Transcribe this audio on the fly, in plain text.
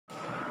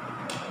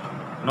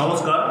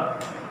নমস্কার,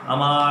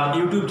 আমার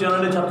ইউটিউব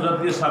চ্যানেলে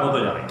ছাত্রছাত্রীদের স্বাগত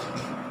জানাই।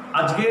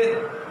 আজকে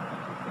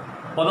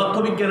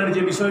পদার্থবিজ্ঞানের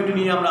যে বিষয়টি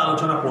নিয়ে আমরা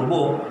আলোচনা করব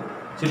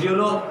সেটি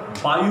হলো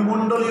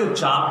বায়ুমণ্ডলীয়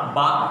চাপ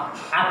বা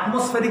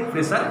অ্যাটমসফেরিক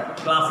প্রেসার,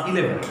 ক্লাস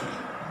 11।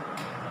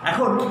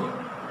 এখন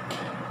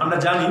আমরা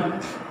জানি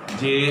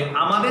যে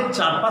আমাদের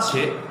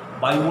চারপাশে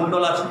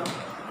বায়ুমণ্ডল আছে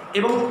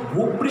এবং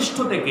ভূপৃষ্ঠ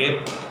থেকে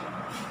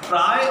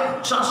প্রায়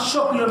 400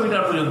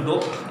 কিলোমিটার পর্যন্ত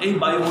এই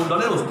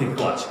বায়ুমণ্ডলের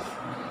অস্তিত্ব আছে।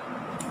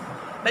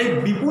 তাই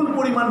বিপুল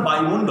পরিমাণ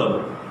বায়ুমণ্ডল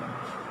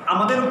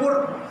আমাদের উপর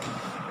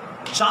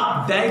চাপ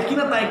দেয়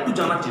কিনা তা একটু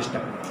জানার চেষ্টা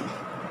করি।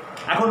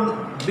 এখন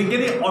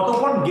বিজ্ঞানী অটো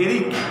ফন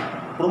গেরিক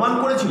প্রমাণ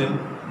করেছিলেন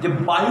যে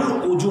বায়ুর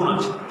ওজন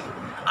আছে,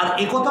 আর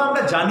একথা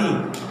আমরা জানি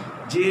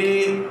যে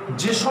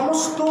যে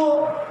সমস্ত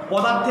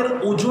পদার্থের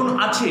ওজন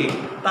আছে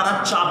তারা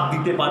চাপ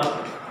দিতে পারে।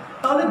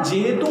 তাহলে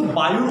যেহেতু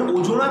বায়ুর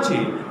ওজন আছে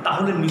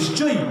তাহলে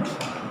নিশ্চয়ই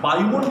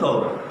বায়ুমণ্ডল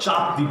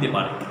চাপ দিতে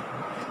পারে।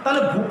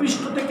 তাহলে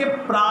ভূপৃষ্ঠ থেকে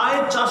প্রায়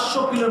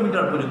 400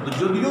 কিলোমিটার পর্যন্ত,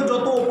 যদিও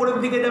যত ওপরের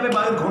দিকে যাবে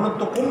বায়ুর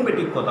ঘনত্ব কমবে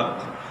ঠিক কথা,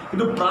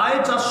 কিন্তু প্রায়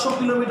 400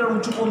 কিলোমিটার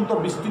উঁচু পর্যন্ত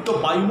বিস্তৃত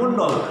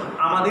বায়ুমণ্ডল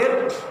আমাদের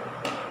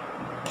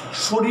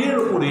শরীরের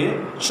উপরে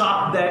চাপ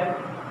দেয়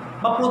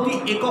বা প্রতি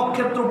একক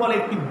ক্ষেত্রফলে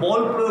একটি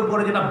বল প্রয়োগ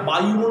করে, যেটা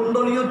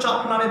বায়ুমণ্ডলীয় চাপ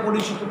নামে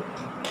পরিচিত।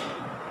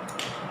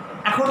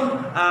 এখন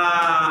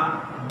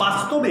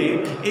বাস্তবে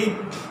এই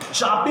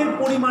চাপের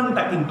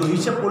পরিমাণটা কিন্তু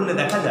হিসেব করলে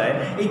দেখা যায়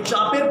এই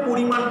চাপের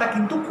পরিমাণটা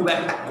কিন্তু খুব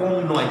একটা কম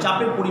নয়,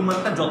 চাপের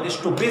পরিমাণটা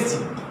যথেষ্ট বেশি।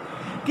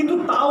 কিন্তু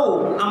তাও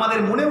আমাদের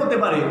মনে হতে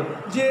পারে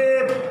যে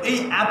এই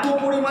এত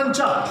পরিমাণ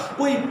চাপ,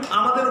 কই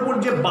আমাদের উপর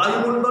যে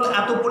বায়ুমণ্ডল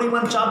এত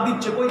পরিমাণ চাপ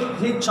দিচ্ছে, কই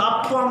সেই চাপ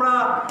তো আমরা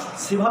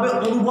সেভাবে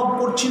অনুভব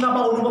করছি না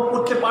বা অনুভব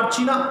করতে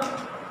পারছি না।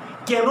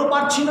 কেন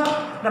পারছি না?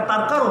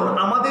 তার কারণ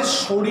আমাদের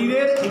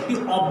শরীরের একটি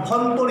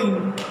অভ্যন্তরীণ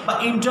বা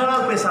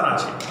ইন্টারনাল প্রেসার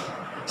আছে।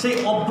 সেই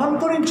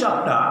অভ্যন্তরীণ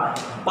চাপটা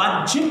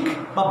বাহ্যিক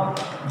বা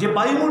যে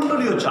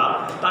বায়ুমণ্ডলীয় চাপ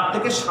তার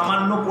থেকে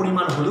সামান্য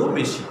পরিমাণ হলেও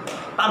বেশি।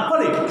 তার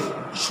ফলে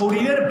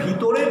শরীরের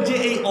ভিতরের যে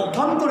এই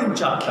অভ্যন্তরীণ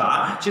চাপটা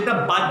সেটা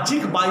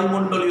বাহ্যিক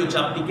বায়ুমণ্ডলীয়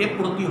চাপটিকে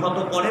প্রতিহত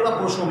করে বা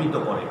প্রশমিত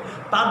করে।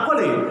 তার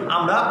ফলে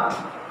আমরা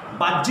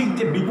বাহ্যিক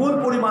যে বিপুল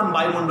পরিমাণ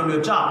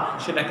বায়ুমণ্ডলীয় চাপ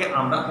সেটাকে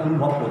আমরা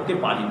অনুভব করতে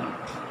পারি না।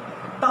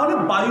 তাহলে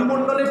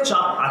বায়ুমণ্ডলের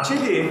চাপ আছে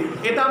যে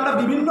এটা আমরা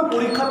বিভিন্ন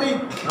পরীক্ষাতেই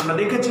আমরা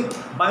দেখেছি।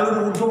 বায়ুর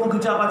ঊর্ধ্বমুখী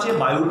চাপ আছে,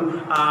 বায়ুর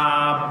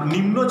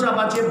নিম্নচাপ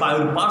আছে,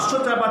 বায়ুর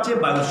পার্শ্বচাপ আছে,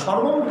 বায়ুর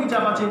সর্বমুখী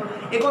চাপ আছে।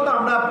 একথা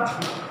আমরা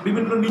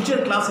বিভিন্ন নিচের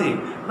ক্লাসে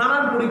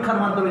নানান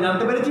পরীক্ষার মাধ্যমে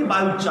জানতে পেরেছি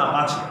বায়ুর চাপ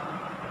আছে।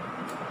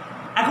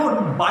 এখন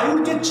বায়ুর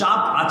যে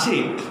চাপ আছে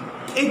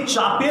এই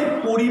চাপের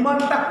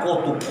পরিমাণটা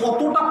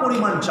কতটা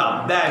পরিমাণ চাপ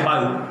দেয়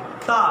বায়ু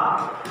তা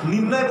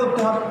নির্ণয় করতে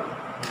হবে।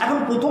 এখন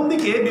প্রথম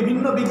দিকে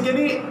বিভিন্ন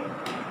বিজ্ঞানী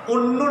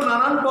অন্য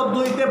নানান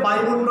পদ্ধতিতে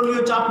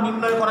বায়ুমণ্ডলীয় চাপ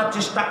নির্ণয় করার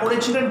চেষ্টা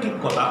করেছিলেন ঠিক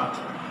কথা,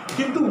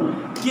 কিন্তু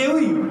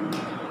কেউই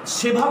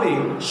সেভাবে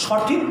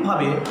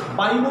সঠিকভাবে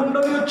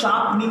বায়ুমণ্ডলীয়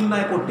চাপ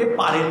নির্ণয় করতে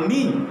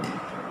পারেননি।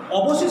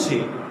 অবশেষে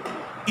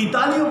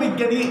ইতালীয়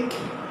বিজ্ঞানী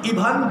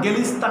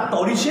ইভানগেলিস্তা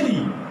টরিসেলি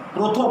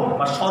প্রথম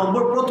বা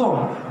সর্বপ্রথম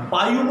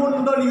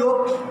বায়ুমণ্ডলীয়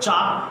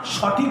চাপ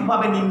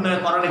সঠিকভাবে নির্ণয়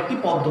করার একটি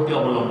পদ্ধতি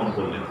অবলম্বন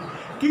করলেন।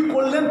 কি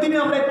করলেন তিনি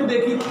আমরা একটু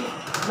দেখি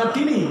না।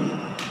 তিনি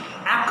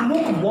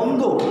একমুখ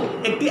বন্ধ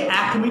একটি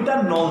 1 মিটার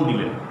নল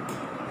দিলেন।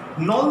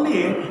 নল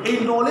নিয়ে এই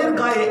নলের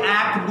গায়ে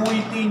 1, 2,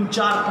 3,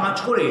 4, 5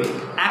 করে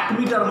 1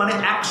 মিটার মানে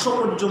 100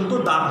 পর্যন্ত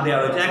দাগ দেওয়া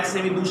রয়েছে। 1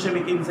 সেমি, 2 সেমি,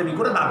 3 সেমি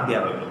করে দাগ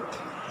দেওয়া রয়েছে।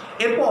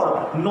 এরপর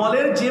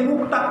নলের যে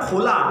মুখটা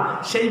খোলা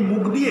সেই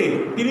মুখ দিয়ে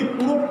তিনি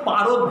পুরো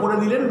পারদ ভরে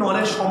দিলেন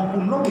নলের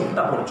সম্পূর্ণ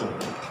মুখটা পর্যন্ত,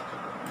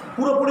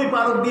 পুরোপুরি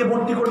পারদ দিয়ে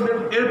ভর্তি করলেন।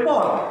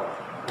 এরপর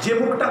যে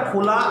মুখটা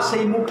খোলা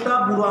সেই মুখটা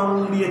বুড়ো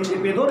আঙুল দিয়ে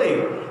চেপে ধরে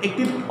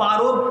একটি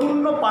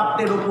পারদপূর্ণ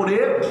পাত্রের ওপরে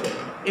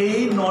এই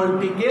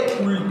নলটিকে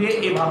উল্টে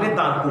এভাবে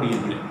দাঁড় করিয়ে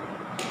দিলেন।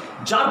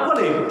 যার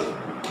ফলে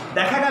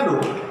দেখা গেল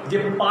যে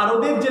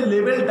পারদের যে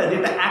লেভেলটা,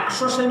 যেটা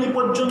 100 সেমি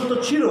পর্যন্ত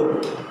ছিল,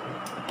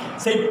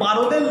 সেই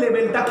পারদের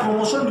লেভেলটা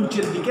ক্রমশ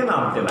নিচের দিকে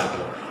নামতে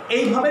লাগলো।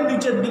 এইভাবে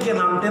নিচের দিকে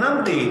নামতে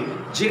নামতে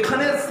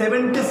যেখানে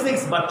 76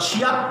 বা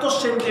 76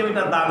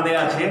 সেন্টিমিটার দাগ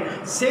দেওয়া আছে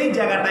সেই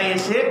জায়গাটায়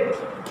এসে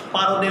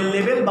পারদের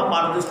লেভেল বা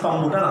পারদের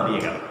স্তম্ভটা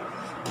নামিয়ে গেল।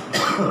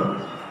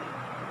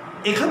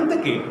 এখান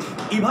থেকে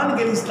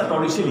ইভানগেলিস্তা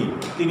টরিসেলি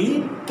তিনি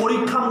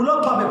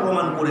পরীক্ষামূলকভাবে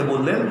প্রমাণ করে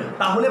বললেন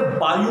তাহলে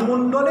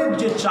বায়ুমণ্ডলের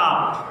যে চাপ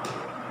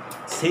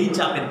সেই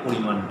চাপের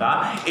পরিমাণটা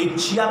এই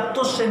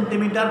 76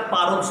 সেন্টিমিটার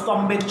পারদ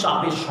স্তম্ভের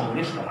চাপের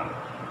সঙ্গে সমান।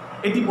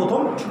 এটি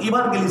প্রথম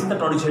ইভানগেলিস্তা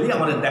টরিসেলি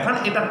আমাদের দেখান।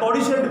 এটা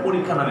টরিসেলি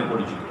পরীক্ষা নামে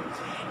পরিচিত।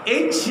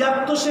 এই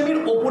 76 সেমির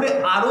ওপরে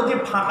আরও যে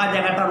ফাঁকা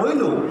জায়গাটা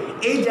রইল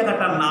এই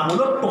জায়গাটার নাম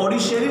হলো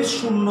টরিসেলির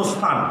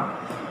শূন্যস্থান।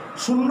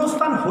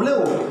 শূন্যস্থান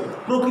হলেও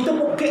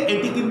প্রকৃতপক্ষে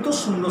এটি কিন্তু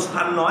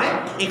শূন্যস্থান নয়,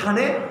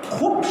 এখানে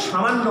খুব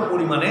সামান্য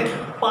পরিমাণে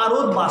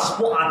পারদ বাষ্প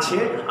আছে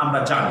আমরা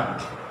জানি।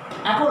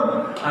 এখন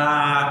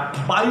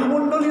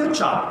বায়ুমণ্ডলীয়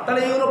চাপ,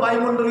 তাহলে এই হলো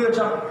বায়ুমণ্ডলীয়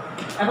চাপ।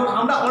 এখন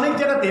আমরা অনেক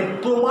জায়গাতে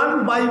প্রমাণ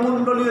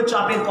বায়ুমণ্ডলীয়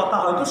চাপের কথা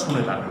হয়তো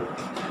শুনে থাকবো।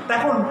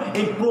 এখন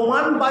এই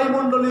প্রমাণ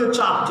বায়ুমণ্ডলীয়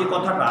চাপ যে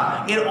কথাটা,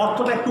 এর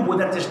অর্থটা একটু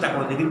বোঝার চেষ্টা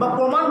করে দেখি, বা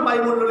প্রমাণ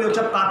বায়ুমণ্ডলীয়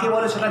চাপ কাকে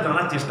বলে সেটা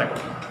জানার চেষ্টা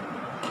করি।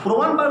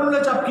 প্রমাণ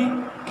বায়ুমণ্ডলীয় চাপ কি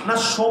না,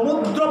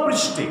 সমুদ্র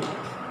পৃষ্ঠে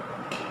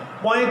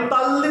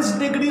 45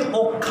 ডিগ্রি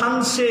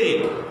অক্ষাংশে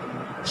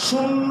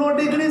 0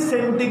 ডিগ্রি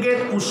সেন্টিগ্রেড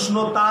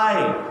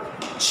উষ্ণতায়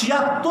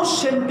 76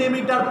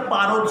 সেন্টিমিটার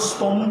পারদ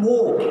স্তম্ভ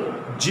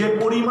যে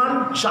পরিমাণ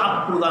চাপ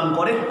প্রদান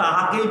করে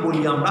তাহাকেই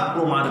বলি আমরা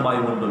প্রমাণ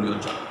বায়ুমণ্ডলীয়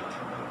চাপ।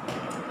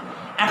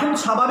 এখন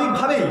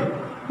স্বাভাবিকভাবেই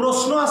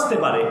প্রশ্ন আসতে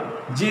পারে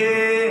যে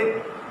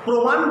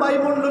প্রমাণ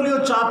বায়ুমণ্ডলীয়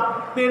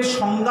চাপের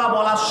সংজ্ঞা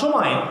বলার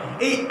সময়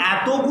এই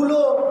এতগুলো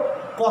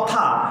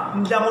কথা,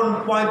 যেমন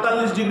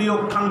 45 ডিগ্রি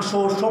অক্ষাংশ,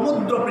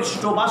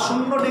 সমুদ্রপৃষ্ঠ বা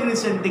 0 ডিগ্রি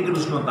সেন্টিগ্রেড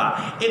উষ্ণতা,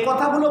 এ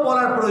কথাগুলো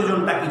বলার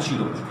প্রয়োজনটা কি ছিল?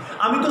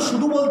 আমি তো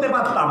শুধু বলতে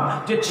পারতাম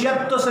যে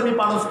 76 সেমি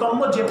পারস্তম্ভ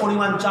যে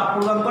পরিমাণ চাপ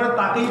প্রদান করে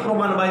তাকেই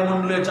প্রমাণ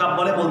বায়ুমণ্ডলীয় চাপ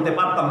বলে, বলতে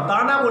পারতাম। তা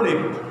না বলে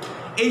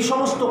এই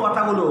সমস্ত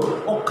কথাগুলো,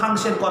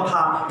 অক্ষাংশের কথা,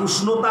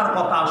 উষ্ণতার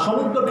কথা,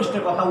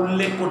 সমুদ্রপৃষ্ঠের কথা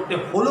উল্লেখ করতে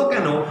হলো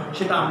কেন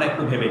সেটা আমরা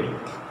একটু ভেবে নিই।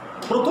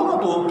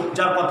 প্রথমত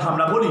যার কথা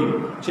আমরা বলি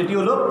সেটি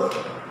হলো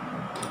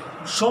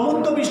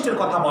সমুদ্রপৃষ্ঠের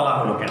কথা বলা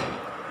হলো কেন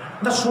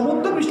না।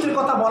 সমুদ্রপৃষ্ঠের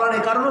কথা বলার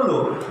এই কারণ হলো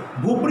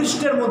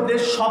ভূপৃষ্ঠের মধ্যে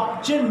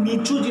সবচেয়ে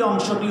নিচু যে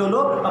অংশটি হলো,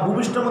 বা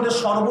ভূপৃষ্ঠের মধ্যে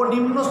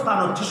সর্বনিম্ন স্থান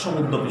হচ্ছে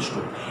সমুদ্রপৃষ্ঠ,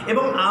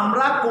 এবং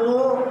আমরা কোনো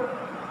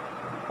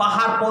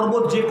পাহাড়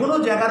পর্বত যে কোনো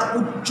জায়গার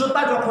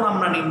উচ্চতা যখন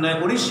আমরা নির্ণয়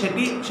করি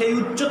সেই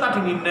উচ্চতাটি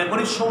নির্ণয়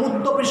করি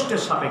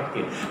সমুদ্রপৃষ্ঠের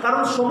সাপেক্ষে,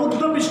 কারণ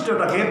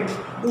সমুদ্রপৃষ্ঠটাকে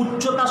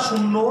উচ্চতা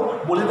 0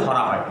 বলে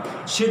ধরা হয়।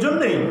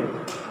 সেজন্যই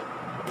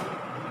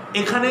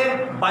এখানে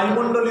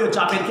বায়ুমণ্ডলীয়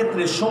চাপের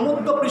ক্ষেত্রে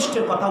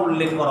সমুদ্রপৃষ্ঠের কথা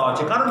উল্লেখ করা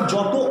হচ্ছে, কারণ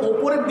যত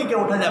ওপরের দিকে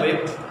ওঠা যাবে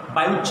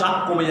বায়ুর চাপ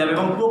কমে যাবে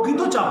এবং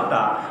প্রকৃত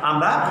চাপটা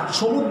আমরা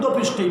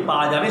সমুদ্রপৃষ্ঠেই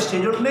পাওয়া যাবে।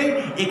 সেজন্যই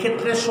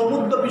এক্ষেত্রে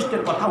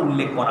সমুদ্রপৃষ্ঠের কথা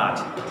উল্লেখ করা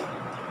আছে।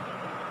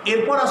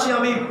 এরপর আসি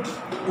আমি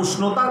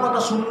উষ্ণতার কথা।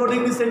 0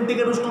 ডিগ্রি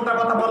সেন্টিগ্রেড উষ্ণতার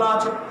কথা বলা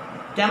আছে।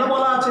 কেন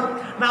বলা আছে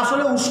না,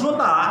 আসলে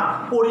উষ্ণতা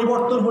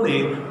পরিবর্তন হলে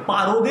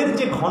পারদের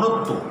যে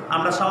ঘনত্ব,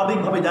 আমরা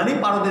স্বাভাবিকভাবে জানি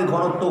পারদের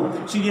ঘনত্ব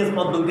সিরিয়াস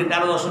পদ্ধতিতে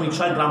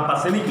 13.6 গ্রাম পার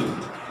সেমিকিউব।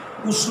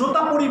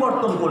 উষ্ণতা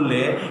পরিবর্তন করলে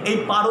এই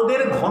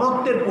পারদের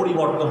ঘনত্বের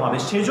পরিবর্তন হবে।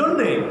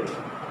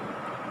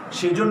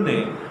 সেজন্যে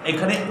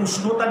এখানে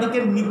উষ্ণতাটিকে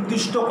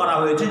নির্দিষ্ট করা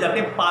হয়েছে, যাতে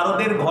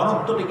পারদের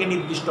ঘনত্বটিকে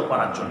নির্দিষ্ট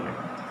করার জন্য।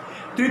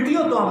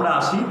 তৃতীয়ত আমরা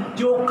আসি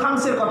যে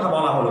অক্ষাংশের কথা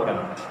বলা হলো কেন।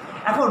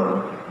 এখন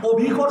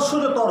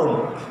অভিকর্ষজ ত্বরণ,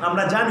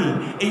 আমরা জানি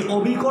এই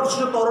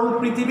অভিকর্ষজ ত্বরণ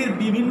পৃথিবীর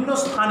বিভিন্ন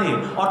স্থানে,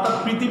 অর্থাৎ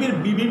পৃথিবীর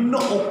বিভিন্ন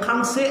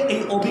অক্ষাংশে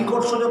এই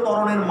অভিকর্ষজ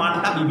ত্বরণের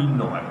মানটা বিভিন্ন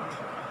হয়।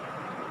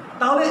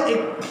 তাহলে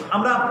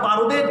আমরা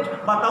পারদের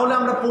বা তাহলে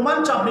আমরা প্রমাণ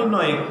চাপ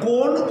নির্ণয়ে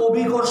কোন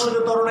অভিকর্ষজ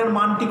ত্বরণের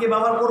মানটিকে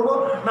ব্যবহার করব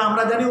না,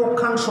 আমরা জানি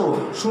অক্ষাংশ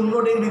 0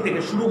 ডিগ্রি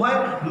থেকে শুরু হয়,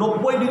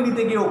 90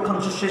 ডিগ্রিতে গিয়ে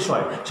অক্ষাংশ শেষ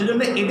হয়।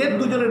 সেজন্য এদের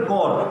দুজনের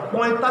গড়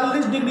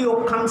 45 ডিগ্রি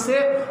অক্ষাংশে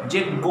যে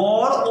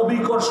গড়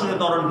অভিকর্ষজ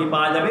ত্বরণটি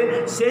পাওয়া যাবে,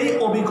 সেই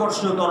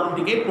অভিকর্ষজ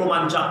ত্বরণটিকে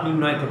প্রমাণ চাপ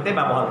নির্ণয়ের ক্ষেত্রে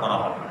ব্যবহার করা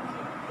হবে।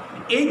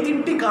 এই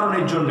 3টি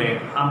কারণের জন্য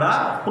আমরা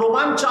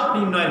প্রমাণ চাপ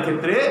নির্ণয়ের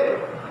ক্ষেত্রে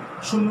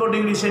 0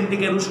 ডিগ্রি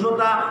সেন্টিগ্রেড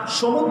উষ্ণতা,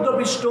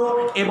 সমুদ্রপৃষ্ঠ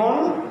এবং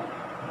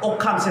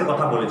অক্ষাংশের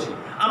কথা বলেছি।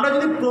 আমরা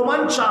যদি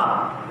প্রমাণ চাপ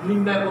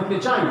নির্ণয় করতে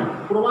চাই,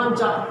 প্রমাণ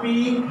চাপ পি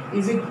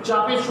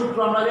চাপের সূত্র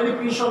আমরা জানি,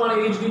 পি সমান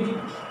এইচডিটি।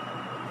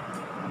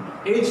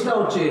 এইচটা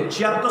হচ্ছে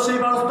 76 সেমি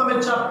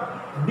পারস্তম্ভের চাপ,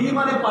 ডি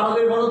মানে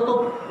পারদের ঘনত্ব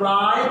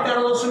প্রায়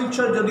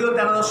 13.6, যদিও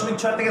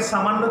 13.6 থেকে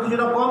সামান্য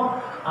কিছুটা কম,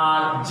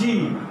 আর জি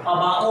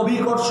বা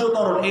অভিকর্ষীয়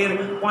ত্বরণ এর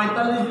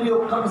 45 ডিগ্রি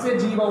অক্ষাংশে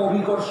জি বা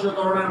অভিকর্ষীয়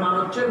ত্বরণের মান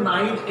হচ্ছে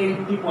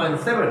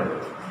 980.7।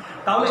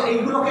 তাহলে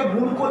এইগুলোকে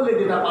গুণ করলে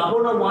যেটা পাবো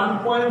না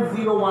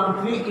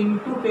 1.013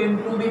 ইন্টু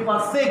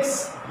 10⁶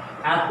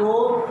 এত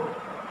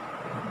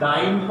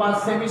ডাইন পার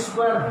সেমি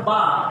স্কোয়ার,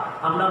 বা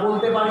আমরা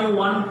বলতে পারি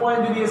 1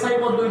 যদি এসআই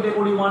পদ্ধতিতে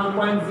করি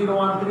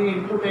 1.013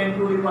 ইন্টু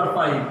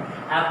 10⁵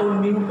 এত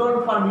নিউটন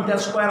পার মিটার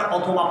স্কোয়ার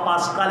অথবা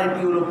পাস্কাল।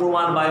 এটি হলো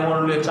প্রমাণ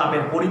বায়ুমণ্ডলীয়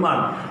চাপের পরিমাণ,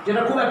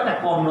 যেটা খুব একটা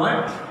কম নয়।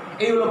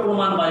 এই হলো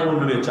প্রমাণ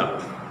বায়ুমণ্ডলীয় চাপ।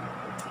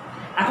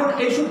 এখন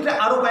এই সূত্রে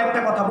আরো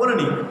কয়েকটা কথা বলে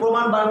নিই।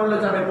 প্রমাণ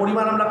বায়ুমণ্ডলীয় চাপের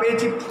পরিমাণ আমরা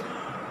পেয়েছি।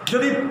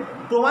 যদি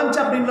প্রমাণ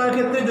চাপ নির্ণয়ের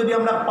ক্ষেত্রে যদি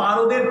আমরা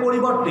পারদের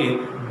পরিবর্তে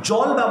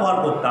জল ব্যবহার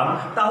করতাম,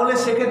 তাহলে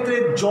সেক্ষেত্রে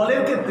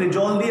জলের ক্ষেত্রে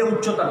জল দিয়ে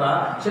উচ্চতাটা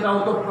সেটা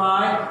হতো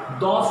প্রায়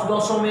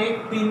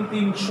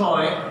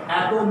 10.336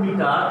 এত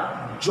মিটার।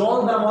 জল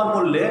ব্যবহার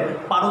করলে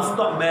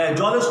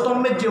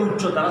জলস্তম্ভের যে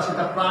উচ্চতা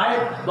সেটা প্রায়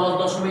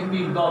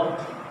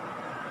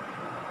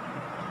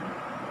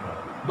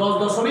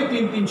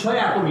 10.336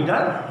 এত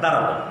মিটার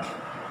দাঁড়াতো।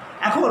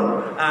 এখন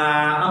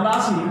আমরা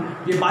আসি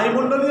যে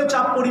বায়ুমণ্ডলীয়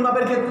চাপ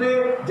পরিমাপের ক্ষেত্রে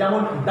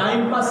যেমন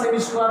ডাইন পার সেমি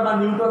স্কোয়ার বা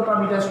নিউটন পার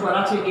মিটার স্কোয়ার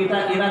আছে,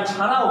 এরা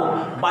ছাড়াও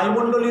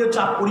বায়ুমণ্ডলীয়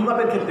চাপ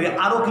পরিমাপের ক্ষেত্রে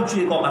আরও কিছু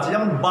একক আছে,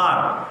 যেমন বার।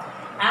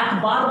 এক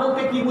বার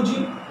বলতে কি বুঝি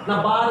না,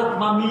 বার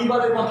বা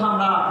মিলিবারের কথা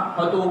আমরা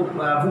হয়তো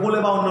ভূগোলে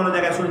বা অন্যান্য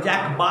জায়গায় শুনেছি।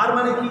 এক বার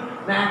মানে কি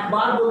না, এক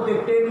বার বলতে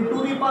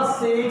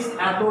 10⁶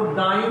 এত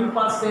ডাইন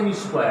পার সেমি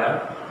স্কোয়ার,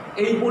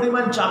 এই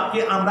পরিমাণ চাপকে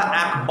আমরা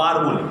এক বার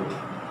বলি।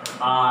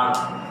 আর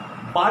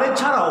বারের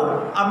ছাড়াও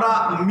আমরা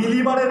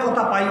মিলিবারের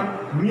কথা পাই।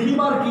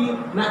 মিলিবার কি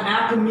না,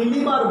 1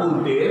 মিলিবার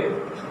বলতে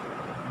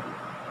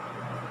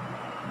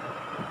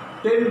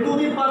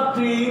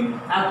 10⁻³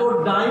 এত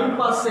ডাইন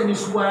পার সেমি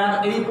স্কোয়ার,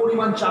 এই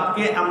পরিমাণ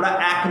চাপকে আমরা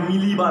 1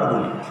 মিলিবার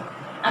বলি।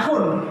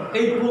 এখন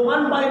এই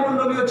প্রমাণ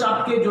বায়ুমণ্ডলীয়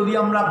চাপকে যদি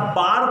আমরা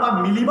বার বা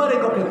মিলিবার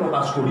এককে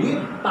প্রকাশ করি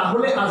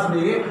তাহলে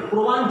আসবে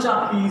প্রমাণ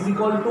চাপটি ইজ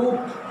ইকুয়াল টু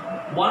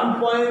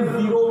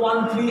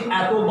 1.013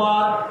 এত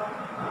বার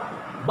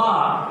বা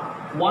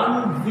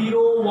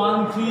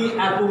 1013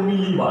 এত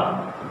মিলিবার।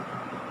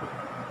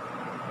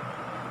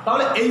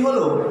 তাহলে এই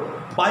হলো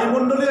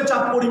বায়ুমণ্ডলীয়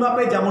চাপ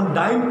পরিমাপে যেমন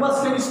ডাইন পার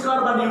সেমি স্কোয়ার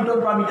বা নিউটন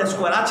পার মিটার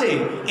স্কোয়ার আছে,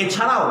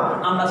 এছাড়াও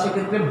আমরা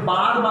সেক্ষেত্রে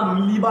বার বা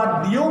মিলিবার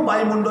দিয়েও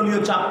বায়ুমণ্ডলীয়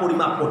চাপ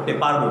পরিমাপ করতে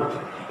পারবো।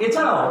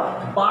 এছাড়াও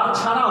বার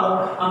ছাড়াও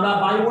আমরা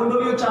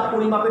বায়ুমণ্ডলীয় চাপ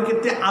পরিমাপের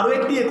ক্ষেত্রে আরও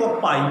একটি একক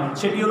পাই,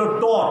 সেটি হলো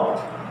টর।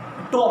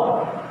 টর,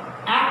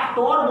 এক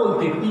টর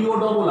বলতে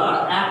TORR,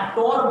 এক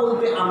টর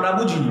বলতে আমরা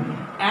বুঝি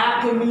 1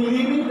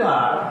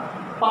 মিলিমিটার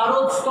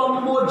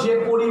পারদস্তম্ভ যে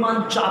পরিমাণ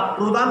চাপ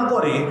প্রদান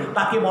করে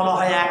তাকে বলা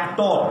হয় 1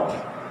 টর।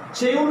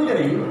 সেই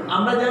অনুযায়ী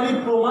আমরা জানি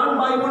প্রমাণ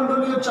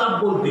বায়ুমণ্ডলীয় চাপ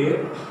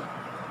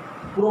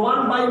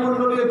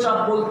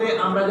বলতে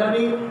আমরা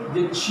জানি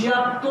যে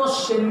 76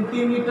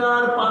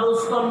 সেন্টিমিটার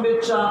পারস্তম্ভের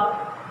চাপ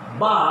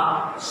বা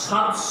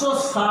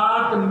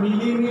 760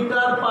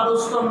 মিলিমিটার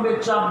পারস্তম্ভের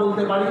চাপ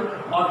বলতে পারি,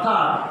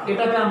 অর্থাৎ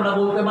এটাকে আমরা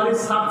বলতে পারি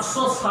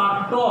 760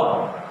 টর।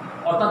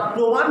 অর্থাৎ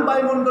প্রমাণ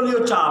বায়ুমণ্ডলীয়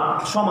চাপ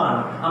সমান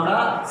আমরা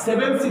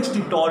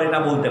 760 টর এটা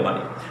বলতে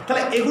পারি।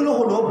 তাহলে এগুলো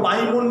হলো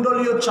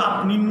বায়ুমণ্ডলীয় চাপ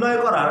নির্ণয়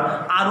করার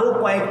আরও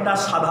কয়েকটা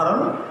সাধারণ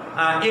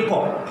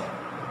একক।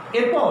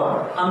 এরপর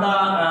আমরা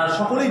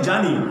সকলেই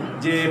জানি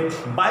যে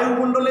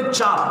বায়ুমণ্ডলের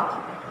চাপ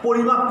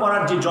পরিমাপ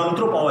করার যে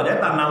যন্ত্র পাওয়া যায়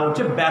তার নাম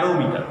হচ্ছে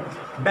ব্যারোমিটার।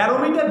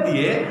 ব্যারোমিটার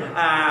দিয়ে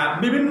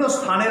বিভিন্ন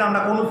স্থানের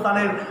আমরা কোনো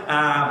স্থানের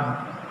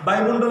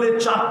বায়ুমণ্ডলের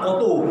চাপ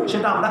কত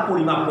সেটা আমরা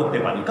পরিমাপ করতে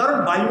পারি, কারণ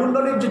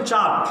বায়ুমণ্ডলের যে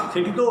চাপ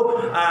সেটি তো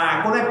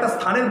কোনো একটা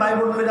স্থানের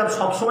বায়ুমণ্ডলের চাপ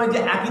সবসময় যে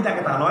একই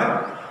থাকে তা নয়।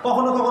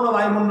 কখনো কখনো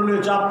বায়ুমণ্ডলীয়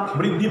চাপ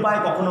বৃদ্ধি পায়,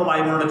 কখনো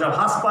বায়ুমণ্ডলীয় চাপ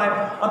হ্রাস পায়।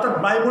 অর্থাৎ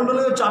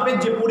বায়ুমণ্ডলীয় চাপের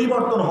যে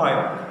পরিবর্তন হয়,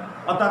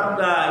 অর্থাৎ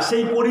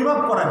সেই পরিমাপ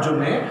করার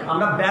জন্যে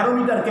আমরা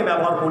ব্যারোমিটারকে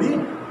ব্যবহার করি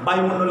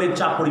বায়ুমণ্ডলের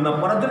চাপ পরিমাপ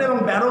করার জন্য, এবং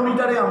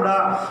ব্যারোমিটারে আমরা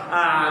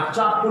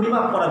চাপ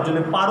পরিমাপ করার জন্য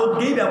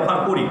পারদকেই ব্যবহার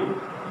করি।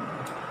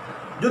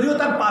 যদিও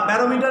তার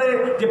ব্যারোমিটারে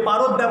যে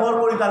পারদ ব্যবহার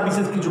করি তার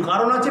বিশেষ কিছু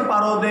কারণ আছে।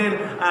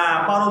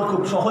 পারদ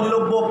খুব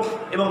সহজলভ্য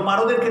এবং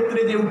পারদের ক্ষেত্রে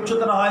যে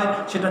উচ্চতা হয়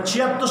সেটা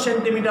 76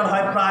 সেন্টিমিটার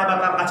হয় প্রায় বা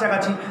তার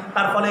কাছাকাছি,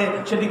 তার ফলে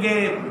সেটিকে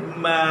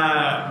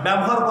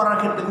ব্যবহার করার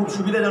ক্ষেত্রে খুব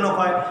সুবিধাজনক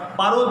হয়।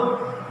 পারদ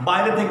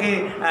বাইরে থেকে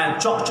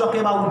চকচকে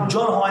বা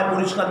উজ্জ্বল হয়,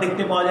 পরিষ্কার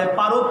দেখতে পাওয়া যায়।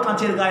 পারদ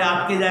কাঁচের গায়ে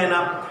আটকে যায় না।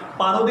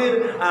 পারদের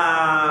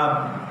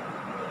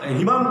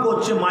হিমাঙ্ক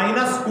হচ্ছে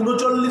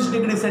 -39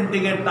 ডিগ্রি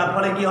সেন্টিগ্রেড। তার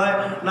ফলে কী হয়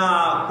না,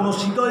 কোনো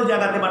শীতল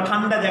জায়গাতে বা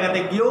ঠান্ডা জায়গাতে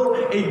গিয়েও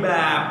এই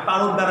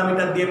পারদ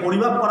ব্যারোমিটার দিয়ে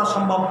পরিমাপ করা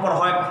সম্ভবপর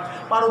হয়।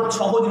 পারদ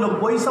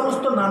সহজলভ্য, এই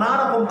সমস্ত নানা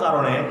রকম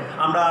কারণে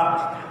আমরা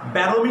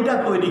ব্যারোমিটার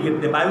তৈরি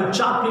করতে, বায়ুর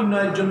চাপ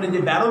নির্ণয়ের জন্য যে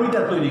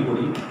ব্যারোমিটার তৈরি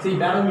করি সেই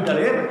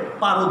ব্যারোমিটারের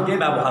পারদকে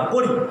ব্যবহার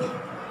করি।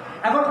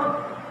 এখন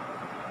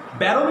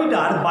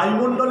ব্যারোমিটার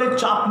বায়ুমণ্ডলের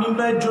চাপ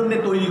নির্ণয়ের জন্য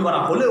তৈরি করা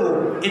হলেও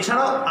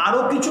এছাড়াও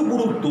আরও কিছু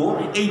গুরুত্ব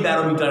এই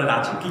ব্যারোমিটারের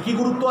আছে। কী কী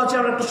গুরুত্ব আছে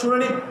আমরা একটু শুনে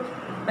নিই।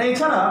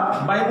 এছাড়া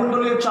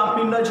বায়ুমণ্ডলীয় চাপ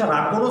নির্ণয় ছাড়া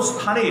কোনো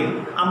স্থানের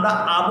আমরা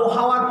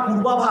আবহাওয়ার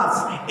পূর্বাভাস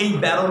এই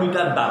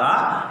ব্যারোমিটার দ্বারা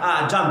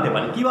জানতে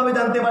পারি। কিভাবে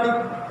জানতে পারি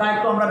তা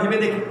একটু আমরা ভেবে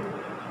দেখি।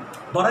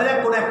 ধরা যাক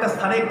কোনো একটা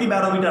স্থানে একটি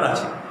ব্যারোমিটার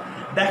আছে,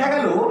 দেখা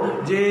গেল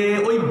যে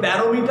ওই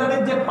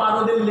ব্যারোমিটারের যে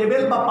পারদের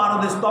লেভেল বা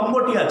পারদের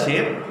স্তম্ভটি আছে,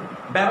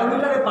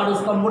 ব্যারোমিটারের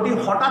পারস্তম্ভটি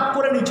হঠাৎ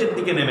করে নিচের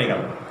দিকে নেমে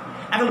গেল।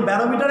 এখন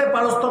ব্যারোমিটারের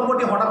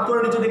পারস্তম্ভটি হঠাৎ করে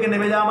নিচের দিকে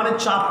নেমে যাওয়া মানে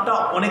চাপটা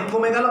অনেক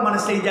কমে গেল, মানে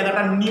সেই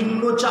জায়গাটা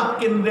নিম্নচাপ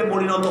কেন্দ্রে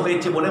পরিণত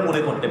হয়েছে বলে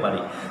মনে করতে পারি,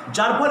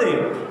 যার ফলে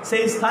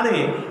সেই স্থানে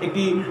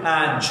একটি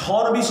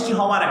ঝড় বৃষ্টি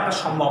হওয়ার একটা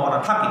সম্ভাবনা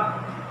থাকে।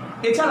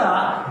 এছাড়া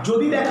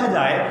যদি দেখা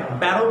যায়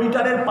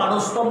ব্যারোমিটারের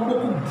পারস্তম্ভ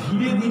খুব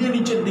ধীরে ধীরে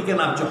নিচের দিকে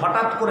নামছে,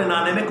 হঠাৎ করে না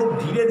নেমে খুব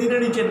ধীরে ধীরে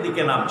নিচের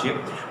দিকে নামছে,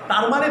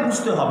 তার মানে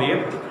বুঝতে হবে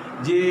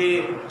যে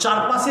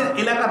চারপাশের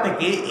এলাকা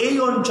থেকে এই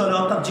অঞ্চলে,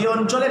 অর্থাৎ যে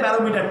অঞ্চলে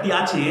ব্যারোমিটারটি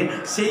আছে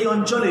সেই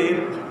অঞ্চলে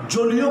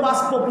জলীয়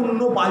বাষ্পপূর্ণ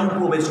বায়ু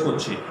প্রবেশ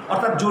করছে।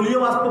 অর্থাৎ জলীয়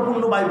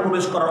বাষ্পপূর্ণ বায়ু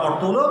প্রবেশ করার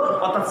অর্থ হলো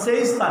অর্থাৎ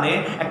সেই স্থানে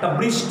একটা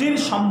বৃষ্টির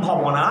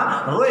সম্ভাবনা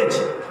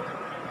রয়েছে।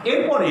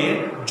 এরপরে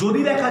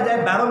যদি দেখা যায়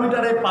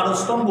ব্যারোমিটারের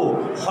পারস্তম্ভ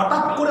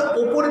হঠাৎ করে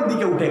ওপরের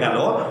দিকে উঠে গেল,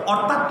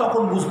 অর্থাৎ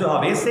তখন বুঝতে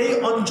হবে সেই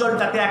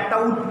অঞ্চলটাতে একটা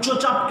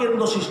উচ্চচাপ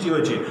কেন্দ্র সৃষ্টি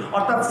হয়েছে,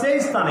 অর্থাৎ সেই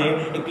স্থানে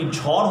একটি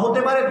ঝড়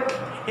হতে পারে।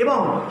 এবং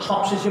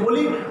সবশেষে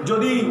বলি,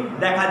 যদি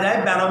দেখা যায়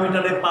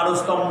ব্যারোমিটারের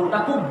পারস্তম্ভটা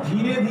খুব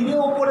ধীরে ধীরে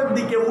ওপরের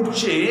দিকে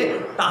উঠছে,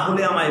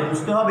 তাহলে আমায়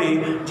বুঝতে হবে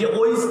যে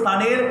ওই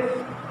স্থানের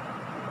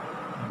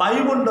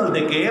বায়ুমণ্ডল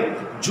থেকে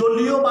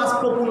জলীয়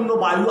বাষ্পপূর্ণ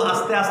বায়ু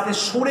আস্তে আস্তে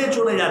সরে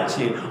চলে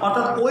যাচ্ছে,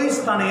 অর্থাৎ ওই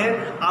স্থানের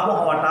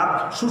আবহাওয়াটা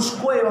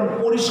শুষ্ক এবং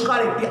পরিষ্কার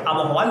একটি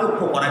আবহাওয়া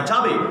লক্ষ্য করা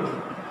যাবে।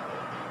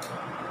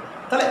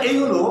 তাহলে এই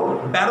হলো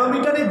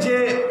ব্যারোমিটারের যে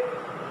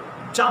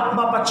চাপ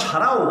মাপা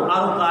ছাড়াও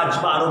আরও কাজ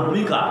বা আরও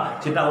ভূমিকা,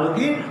 সেটা হলো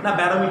কি না,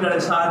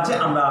 ব্যারোমিটারের সাহায্যে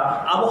আমরা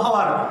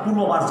আবহাওয়ার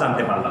পূর্বাভাস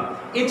জানতে পারলাম।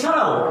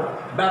 এছাড়াও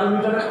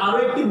ব্যারোমিটারের আরও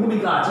একটি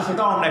ভূমিকা আছে,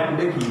 সেটাও আমরা একটু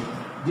দেখি।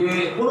 যে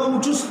কোনো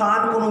উঁচু স্থান,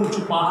 কোনো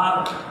উঁচু পাহাড়,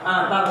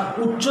 তার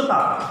উচ্চতা,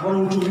 কোনো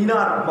উঁচু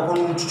মিনার বা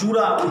কোনো উঁচু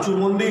চূড়া, উঁচু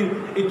মন্দির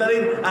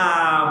ইত্যাদির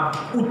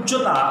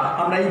উচ্চতা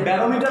আমরা এই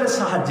ব্যারোমিটারের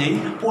সাহায্যেই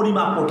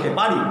পরিমাপ করতে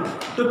পারি।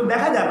 তো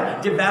দেখা যাক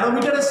যে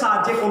ব্যারোমিটারের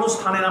সাহায্যে কোনো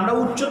স্থানের আমরা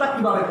উচ্চতা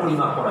কিভাবে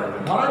পরিমাপ করা যাবে।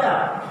 ধরা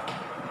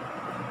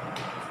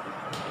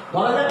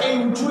যাক এই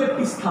উঁচু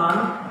একটি স্থান,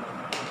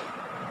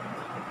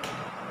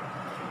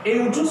 এই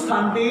উঁচু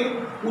স্থানটির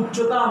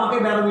উচ্চতা আমাকে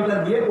ব্যারোমিটার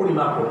দিয়ে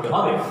পরিমাপ করতে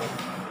হবে।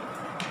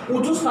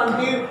 উঁচু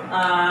স্থানটির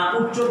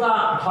উচ্চতা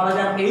ধরা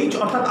যাক এইচ,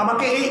 অর্থাৎ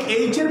আমাকে এই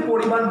এইচ এর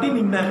পরিমাণটি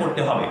নির্ণয়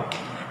করতে হবে।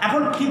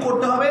 এখন কি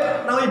করতে হবে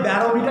না, ওই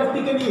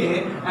ব্যারোমিটারটিকে নিয়ে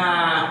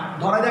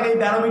ধরা যাক এই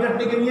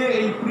ব্যারোমিটারটিকে নিয়ে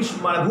এই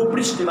মানে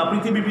ভূপৃষ্ঠে বা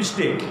পৃথিবী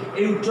পৃষ্ঠে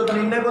এই উচ্চতা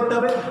নির্ণয় করতে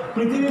হবে।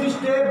 পৃথিবী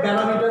পৃষ্ঠে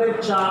ব্যারোমিটারের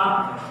চাপ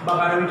বা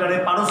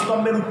ব্যারোমিটারের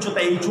পারস্তম্ভের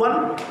উচ্চতা H1,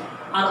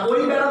 আর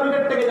ওই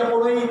ব্যারোমিটার থেকে যখন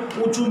ওই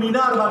উঁচু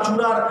মিনার বা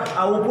চূড়ার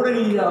উপরে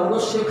নিয়ে যাওয়া হলো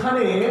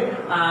সেখানে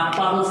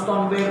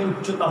পারস্তম্ভের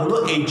উচ্চতা হলো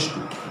H2।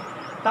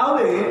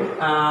 তাহলে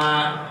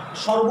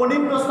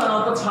সর্বনিম্ন স্থান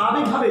অর্থাৎ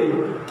স্বাভাবিকভাবেই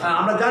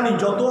আমরা জানি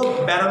যত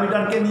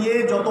ব্যারোমিটারকে নিয়ে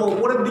যত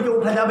উপরের দিকে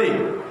ওঠা যাবে,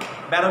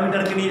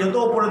 ব্যারোমিটারকে নিয়ে যত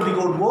উপরের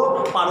দিকে উঠবো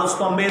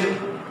পারস্তম্ভের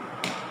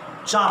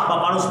চাপ বা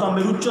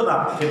পারস্তম্ভের উচ্চতা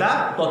সেটা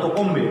তত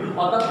কমবে,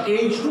 অর্থাৎ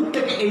H2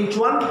 থেকে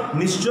H1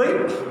 নিশ্চয়ই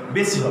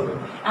বেশি হবে।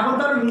 এখন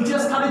তার নিচের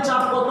স্থানের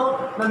চাপ কত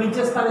না,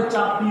 নিচের স্থানের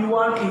চাপ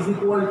P1 =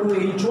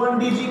 H1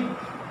 dg,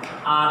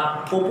 আর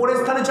ওপরের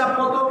স্থানে চাপ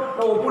কত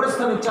না, ওপরের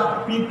স্থানের চাপ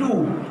P2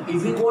 =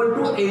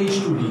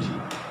 H2 dg।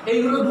 এই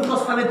হলো দুটো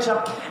স্থানের চাপ।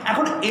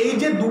 এখন এই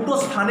যে দুটো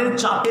স্থানের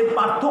চাপের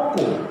পার্থক্য,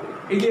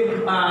 এই যে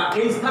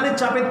এই স্থানের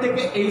চাপের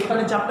থেকে এই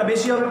স্থানের চাপটা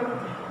বেশি হবে।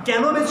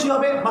 কেন বেশি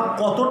হবে বা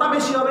কতটা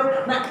বেশি হবে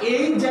না,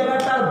 এই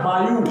জায়গাটার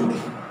বায়ু,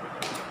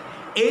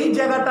 এই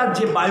জায়গাটার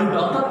যে বায়ুটা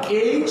অর্থাৎ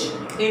H,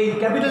 এই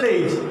ক্যাপিটাল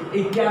H,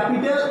 এই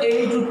ক্যাপিটাল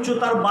H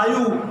উচ্চতার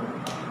বায়ু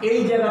এই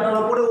জায়গাটার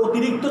উপরে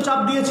অতিরিক্ত চাপ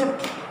দিয়েছে,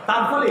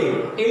 তার ফলে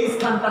এই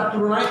স্থানটার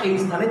তুলনায় এই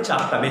স্থানের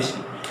চাপটা বেশি।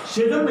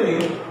 সেজন্য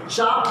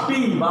চাপ P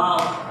বা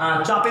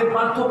চাপের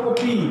পার্থক্য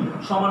P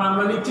সমান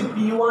আমরা লিখছি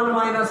P1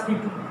 -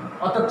 P2,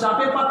 অর্থাৎ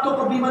চাপের পার্থক্য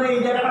P মানে এই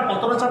জায়গাটা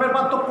কতটা চাপের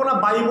পার্থক্য না,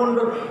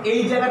 বায়ুমণ্ডল,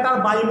 এই জায়গাটার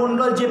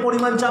বায়ুমণ্ডল যে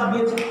পরিমাণ চাপ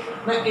দিয়েছে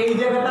না, এই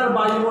জায়গাটার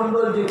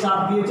বায়ুমণ্ডল যে চাপ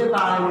দিয়েছে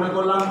তা মনে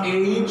করলাম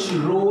H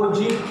ρg।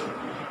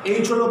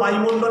 H হলো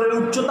বায়ুমণ্ডলের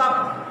উচ্চতা,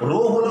 ρ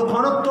হলো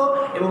ঘনত্ব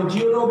এবং g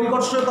হলো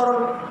অভিকর্ষীয় ত্বরণ।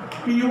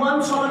 P1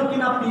 সমান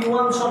কিনা,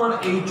 P1 সমান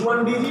H1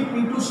 dg,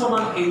 P2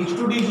 সমান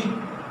H2 dg।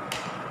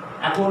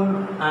 এখন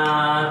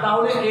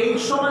তাহলে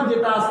H সমান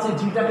যেটা আসছে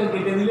জিটাকে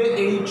কেটে দিলে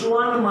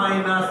H1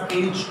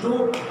 - H2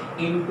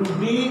 ×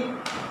 b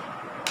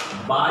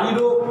বাই ρ,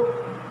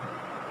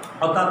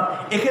 অর্থাৎ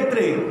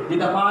এক্ষেত্রে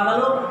যেটা পাওয়া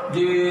গেল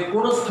যে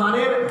কোনো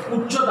স্থানের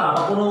উচ্চতা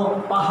বা কোনো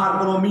পাহাড়,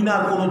 কোনো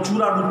মিনার, কোনো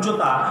চূড়ার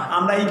উচ্চতা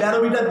আমরা এই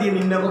ব্যারোমিটার দিয়ে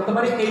নির্ণয় করতে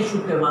পারি এই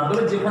সূত্রের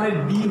মাধ্যমে, যেখানে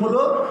ডি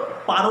হলো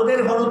পারদের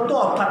ঘনত্ব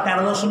অর্থাৎ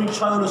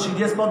 13.6 হলো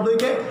সিজিএস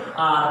পদ্ধতিতে,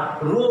 আর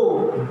রো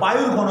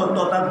বায়ুর ঘনত্ব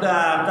অর্থাৎ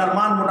তার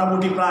মান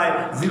মোটামুটি প্রায়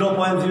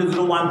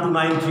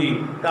 0.001293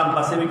 গ্রাম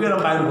পার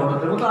সেমিস্কয়ার বায়ুর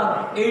ঘনত্বের মতো, আর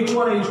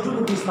H1 H2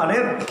 দুটি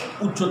স্থানের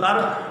উচ্চতার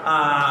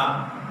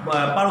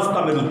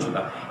পারস্তম্ভের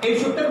উচ্চতা। এই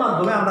সূত্রের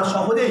মাধ্যমে আমরা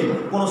সহজেই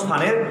কোনো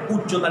স্থানের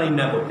উচ্চতা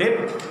নির্ণয় করতে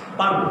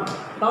পারবো।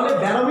 তাহলে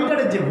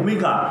ব্যারোমিটারের যে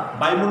ভূমিকা,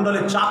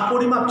 বায়ুমণ্ডলের চাপ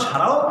পরিমাপ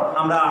ছাড়াও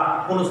আমরা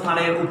কোনো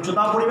স্থানের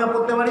উচ্চতা পরিমাপ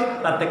করতে পারি,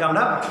 তার থেকে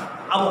আমরা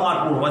আবহাওয়ার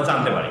পূর্বাভাস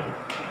জানতে পারি।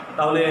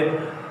 তাহলে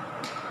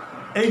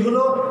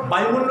এইগুলো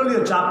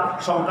বায়ুমণ্ডলীয় চাপ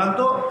সংক্রান্ত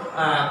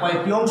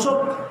কয়েকটি অংশ।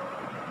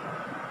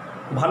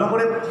 ভালো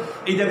করে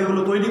এই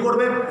জায়গাগুলো তৈরি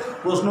করবে,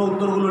 প্রশ্ন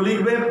উত্তরগুলো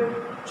লিখবে।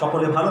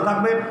 সকলে ভালো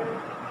থাকবে।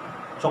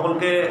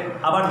 সকলকে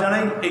আবার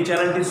জানাই, এই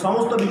চ্যানেলটির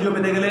সমস্ত ভিডিও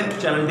পেতে গেলে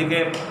চ্যানেলটিকে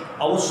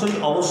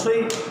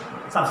অবশ্যই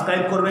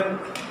সাবস্ক্রাইব করবেন।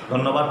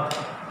 ধন্যবাদ।